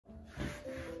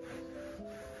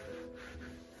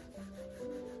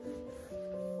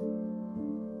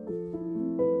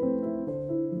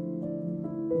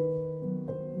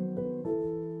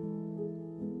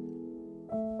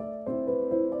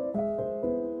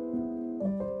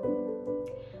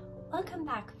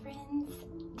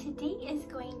today is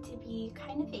going to be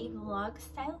kind of a vlog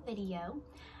style video.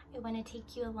 I want to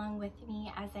take you along with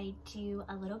me as I do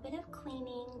a little bit of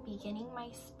cleaning, beginning my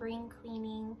spring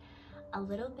cleaning, a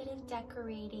little bit of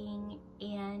decorating,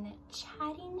 and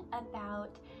chatting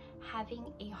about having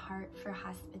a heart for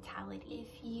hospitality.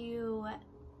 If you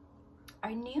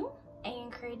are new, I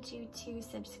encourage you to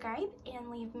subscribe and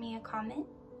leave me a comment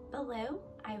below.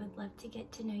 I would love to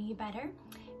get to know you better.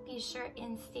 Be sure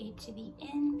and stay to the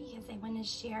end because I want to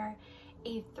share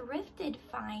a thrifted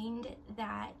find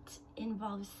that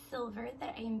involves silver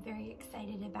that I am very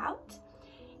excited about,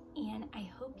 and I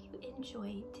hope you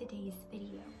enjoy today's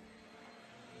video.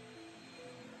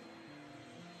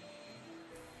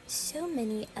 So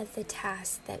many of the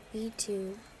tasks that we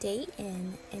do day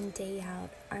in and day out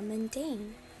are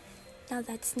mundane. Now,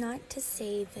 that's not to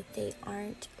say that they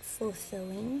aren't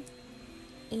fulfilling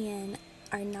and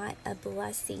are not a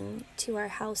blessing to our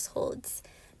households,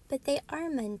 but they are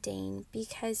mundane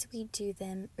because we do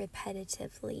them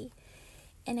repetitively.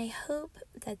 And I hope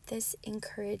that this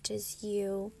encourages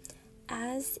you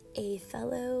as a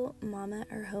fellow mama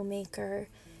or homemaker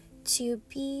to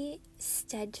be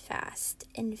steadfast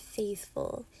and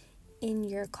faithful in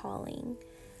your calling.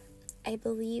 I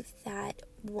believe that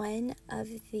one of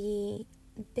the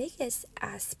biggest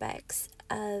aspects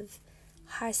of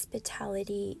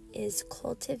hospitality is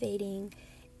cultivating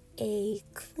a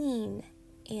clean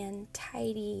and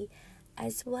tidy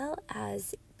as well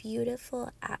as beautiful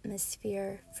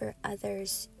atmosphere for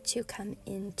others to come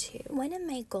into. One of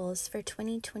my goals for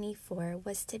 2024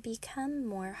 was to become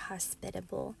more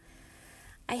hospitable.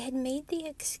 I had made the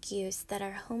excuse that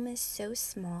our home is so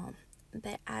small,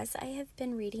 but as I have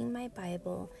been reading my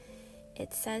Bible,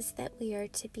 it says that we are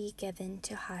to be given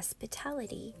to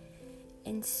hospitality.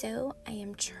 And so I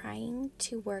am trying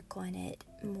to work on it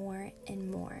more and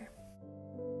more.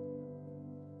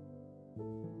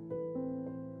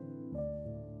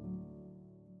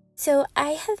 So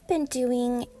I have been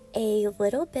doing a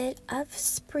little bit of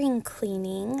spring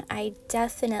cleaning. I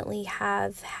definitely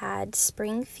have had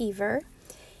spring fever,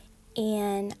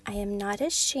 and I am not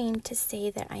ashamed to say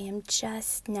that I am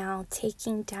just now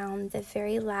taking down the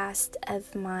very last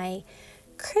of my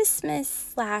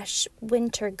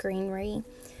Christmas/winter greenery.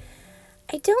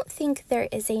 I don't think there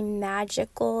is a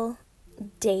magical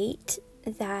date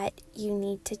that you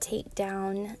need to take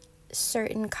down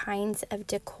certain kinds of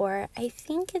decor. I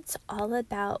think it's all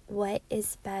about what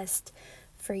is best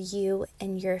for you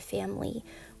and your family.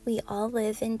 We all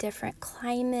live in different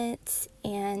climates,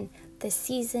 and the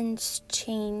seasons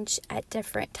change at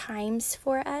different times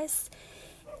for us.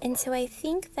 And so I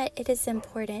think that it is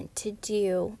important to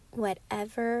do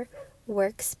whatever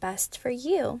works best for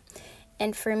you.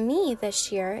 And for me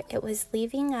this year, it was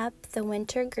leaving up the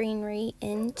winter greenery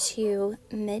into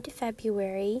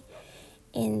mid-February.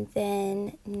 And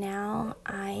then now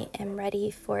I am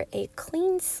ready for a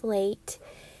clean slate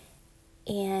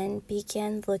and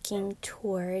begin looking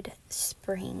toward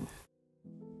spring.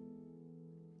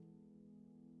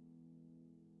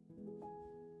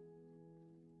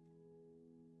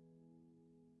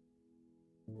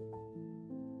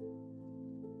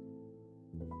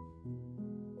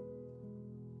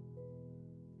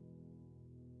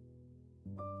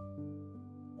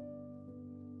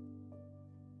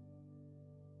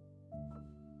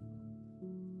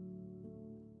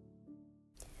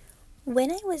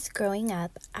 When I was growing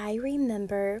up, I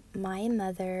remember my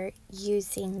mother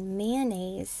using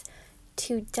mayonnaise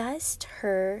to dust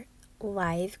her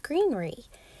live greenery,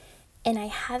 and I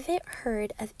haven't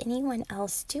heard of anyone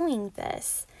else doing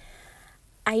this.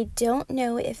 I don't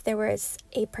know if there was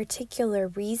a particular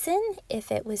reason,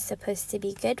 if it was supposed to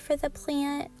be good for the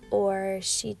plant, or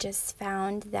she just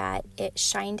found that it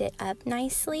shined it up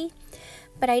nicely,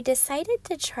 but I decided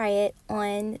to try it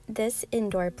on this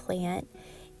indoor plant.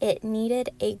 It needed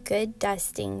a good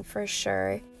dusting for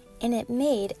sure, and it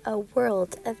made a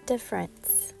world of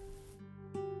difference.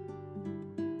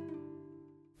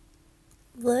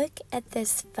 Look at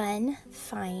this fun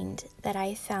find that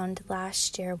I found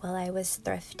last year while I was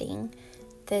thrifting.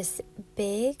 This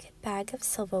big bag of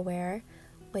silverware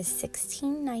was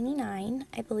 $16.99,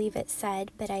 I believe it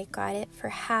said, but I got it for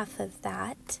half of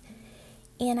that.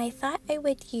 And I thought I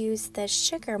would use the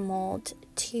sugar mold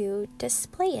to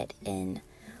display it in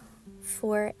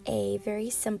for a very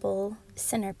simple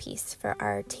centerpiece for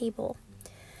our table.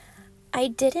 I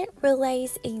didn't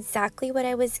realize exactly what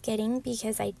I was getting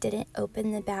because I didn't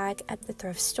open the bag at the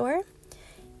thrift store,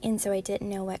 and so I didn't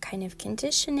know what kind of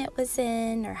condition it was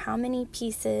in or how many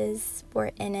pieces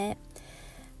were in it.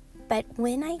 But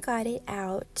when I got it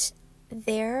out,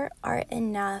 there are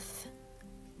enough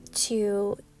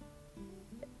to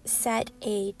set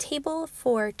a table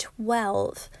for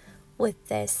 12 with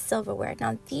this silverware.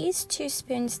 Now these 2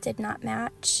 spoons did not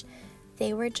match.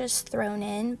 They were just thrown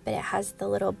in, but it has the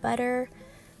little butter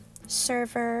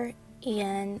server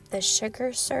and the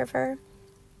sugar server.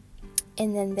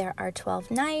 And then there are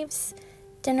 12 knives,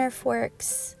 dinner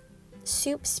forks,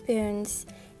 soup spoons,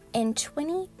 and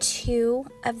 22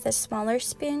 of the smaller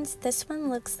spoons. This one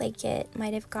looks like it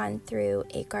might have gone through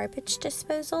a garbage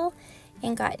disposal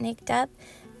and got nicked up,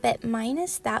 but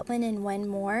minus that one and one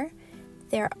more,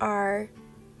 there are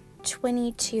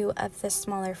 22 of the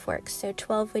smaller forks. So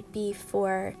 12 would be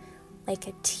for like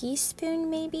a teaspoon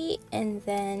maybe, and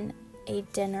then a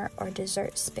dinner or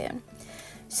dessert spoon.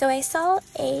 So I saw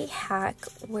a hack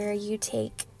where you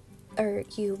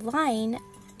line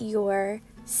your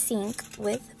sink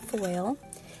with foil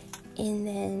and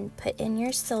then put in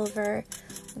your silver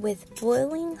with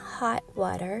boiling hot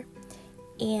water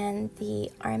and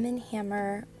the Arm &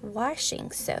 Hammer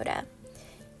washing soda.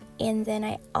 And then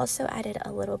I also added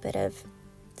a little bit of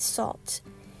salt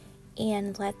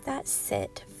and let that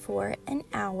sit for an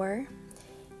hour,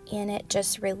 and it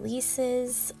just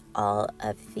releases all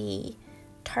of the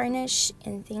tarnish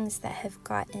and things that have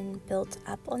gotten built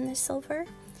up on the silver.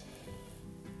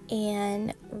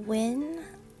 And when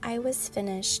I was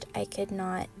finished, I could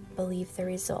not believe the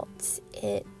results.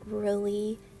 It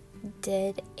really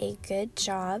did a good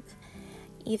job.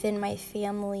 Even my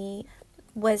family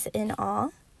was in awe.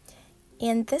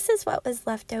 And this is what was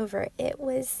left over. It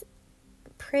was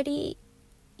pretty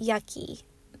yucky,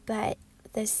 but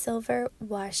the silver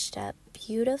washed up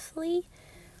beautifully.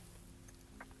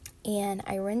 And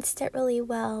I rinsed it really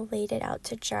well, laid it out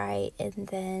to dry, and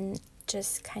then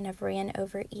just kind of ran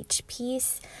over each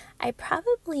piece. I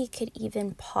probably could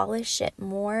even polish it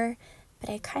more, but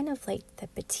I kind of liked the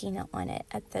patina on it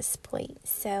at this point.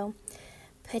 So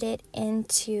put it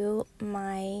into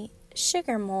my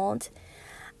sugar mold.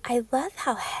 I love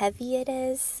how heavy it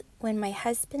is. When my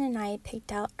husband and I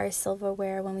picked out our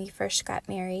silverware when we first got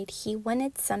married, he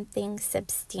wanted something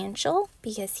substantial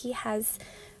because he has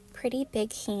pretty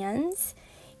big hands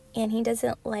and he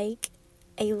doesn't like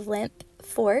a limp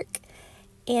fork.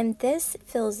 And this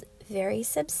feels very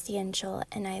substantial,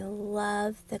 and I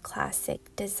love the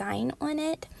classic design on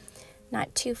it.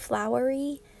 Not too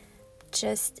flowery,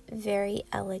 just very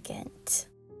elegant.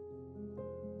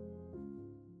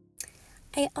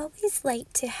 I always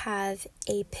like to have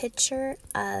a pitcher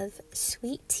of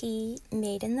sweet tea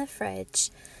made in the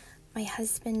fridge. My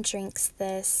husband drinks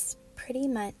this pretty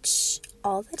much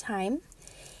all the time.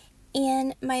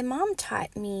 And my mom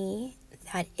taught me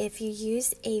that if you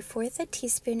use 1/4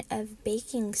 teaspoon of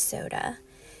baking soda,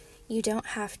 you don't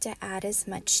have to add as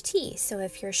much tea. So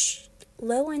if you're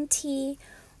low on tea,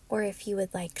 or if you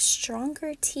would like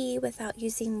stronger tea without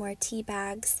using more tea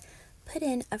bags, put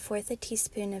in 1/4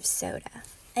 teaspoon of soda.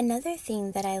 Another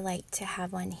thing that I like to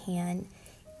have on hand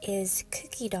is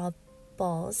cookie dough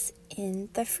balls in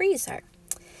the freezer.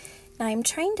 Now I'm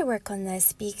trying to work on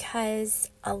this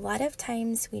because a lot of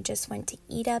times we just want to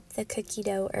eat up the cookie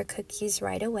dough or cookies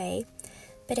right away.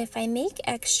 But if I make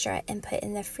extra and put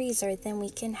in the freezer, then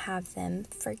we can have them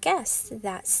for guests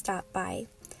that stop by.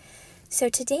 So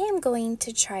today I'm going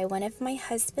to try one of my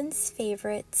husband's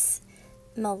favorites,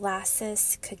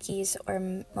 molasses cookies,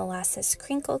 or molasses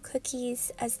crinkle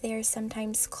cookies as they are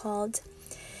sometimes called.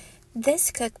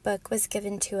 This cookbook was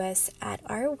given to us at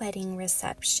our wedding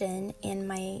reception, and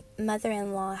my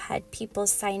mother-in-law had people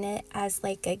sign it as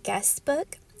like a guest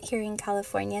book here in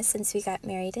California. Since we got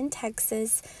married in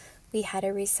Texas, we had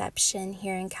a reception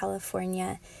here in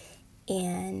California,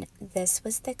 and this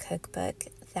was the cookbook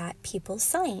that people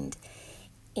signed.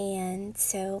 And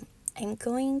so I'm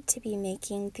going to be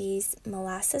making these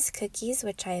molasses cookies,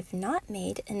 which I have not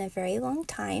made in a very long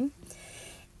time.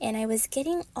 And I was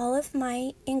getting all of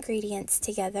my ingredients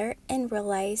together and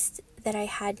realized that I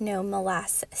had no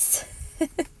molasses.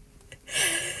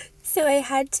 So I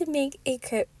had to make a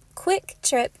quick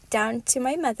trip down to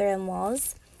my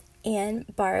mother-in-law's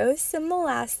and borrow some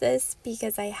molasses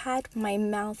because I had my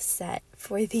mouth set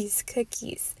for these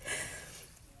cookies.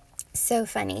 So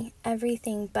funny,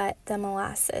 everything but the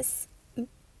molasses.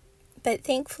 But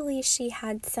thankfully she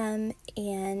had some,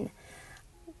 and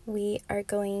we are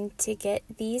going to get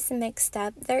these mixed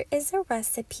up. There is a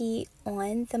recipe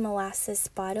on the molasses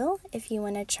bottle if you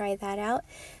want to try that out.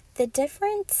 The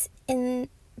difference in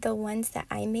the ones that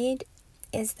I made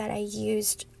is that I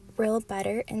used real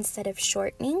butter instead of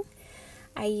shortening.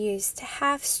 I used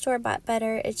half store-bought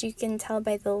butter, as you can tell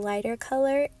by the lighter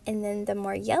color, and then the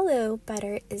more yellow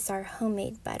butter is our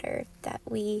homemade butter that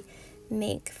we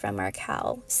make from our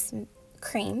cow's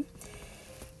cream.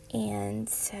 And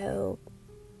so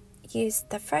used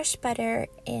the fresh butter,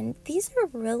 and these are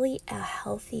really a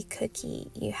healthy cookie.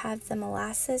 You have the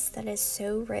molasses that is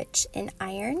so rich in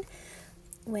iron.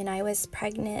 When I was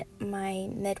pregnant, my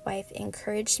midwife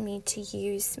encouraged me to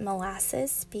use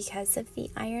molasses because of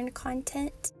the iron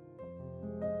content.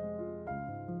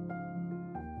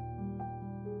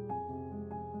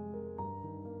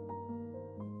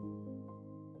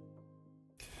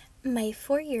 My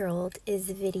 4-year-old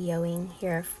is videoing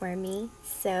here for me,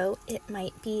 so it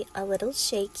might be a little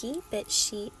shaky, but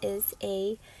she is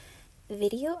a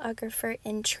videographer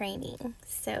in training,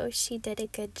 so she did a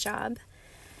good job.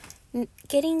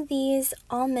 Getting these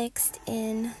all mixed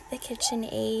in the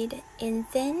KitchenAid, and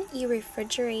then you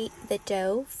refrigerate the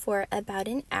dough for about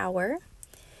an hour,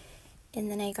 and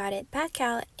then I got it back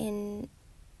out and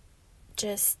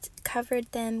just coated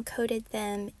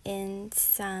them in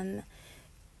some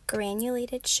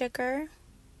granulated sugar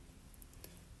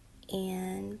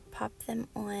and popped them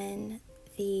on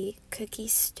the cookie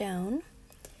stone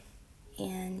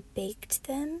and baked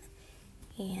them,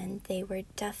 and they were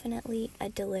definitely a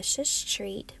delicious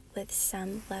treat with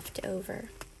some left over.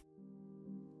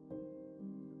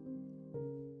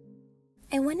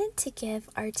 I wanted to give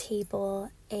our table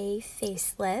a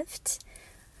facelift,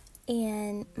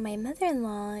 and my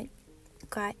mother-in-law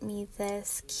got me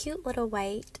this cute little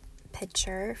white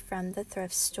pitcher from the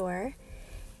thrift store,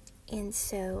 and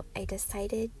so I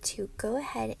decided to go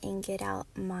ahead and get out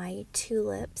my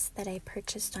tulips that I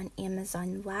purchased on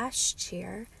Amazon last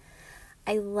year.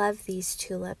 I love these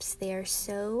tulips. They are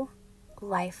so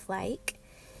lifelike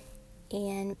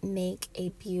and make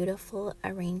a beautiful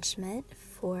arrangement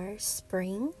for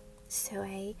spring. So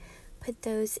I put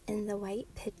those in the white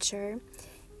pitcher,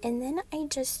 and then I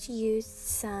just used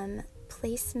some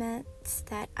placemats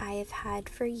that I have had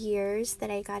for years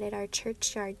that I got at our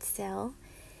church yard sale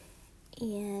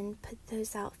and put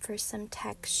those out for some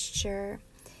texture,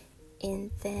 and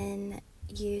then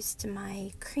used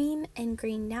my cream and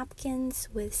green napkins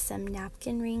with some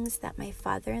napkin rings that my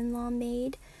father-in-law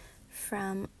made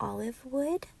from olive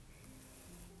wood,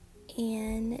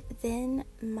 and then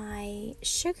my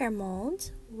sugar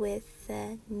mold with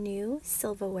the new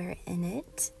silverware in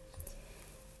it,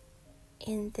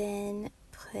 and then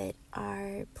put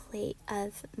our plate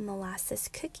of molasses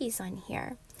cookies on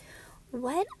here.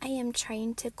 What I am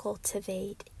trying to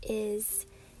cultivate is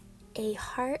a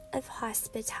heart of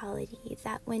hospitality,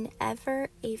 that whenever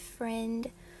a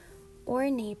friend or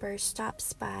neighbor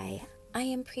stops by, I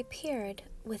am prepared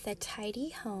with a tidy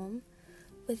home,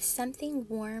 with something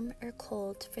warm or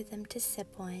cold for them to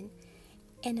sip on,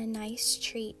 and a nice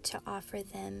treat to offer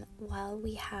them while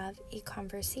we have a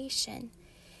conversation.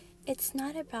 It's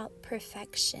not about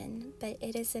perfection, but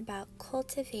it is about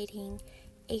cultivating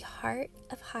a heart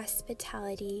of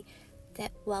hospitality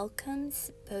that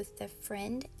welcomes both the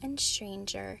friend and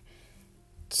stranger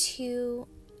to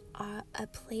a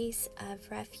place of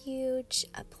refuge,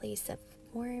 a place of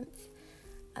warmth,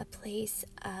 a place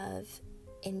of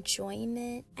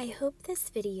enjoyment. I hope this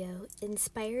video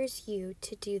inspires you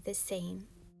to do the same.